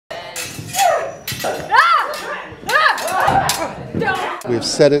We've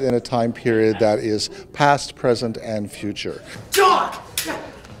set it in a time period that is past, present, and future.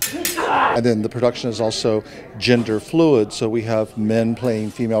 And then the production is also gender fluid, so we have men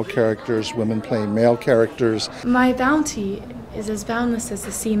playing female characters, women playing male characters. My bounty is as boundless as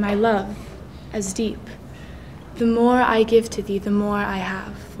the sea, my love as deep. The more I give to thee, the more I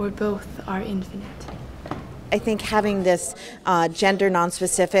have, for both are infinite. I think having this gender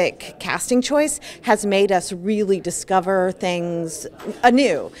non-specific casting choice has made us really discover things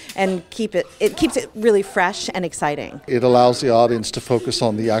anew and keeps it really fresh and exciting. It allows the audience to focus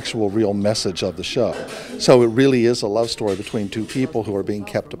on the actual real message of the show. So it really is a love story between two people who are being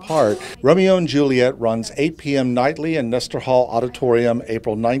kept apart. Romeo and Juliet runs 8 p.m. nightly in Nestor Hall Auditorium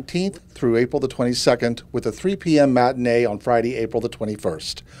April 19th through April the 22nd with a 3 p.m. matinee on Friday, April the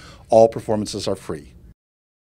 21st. All performances are free.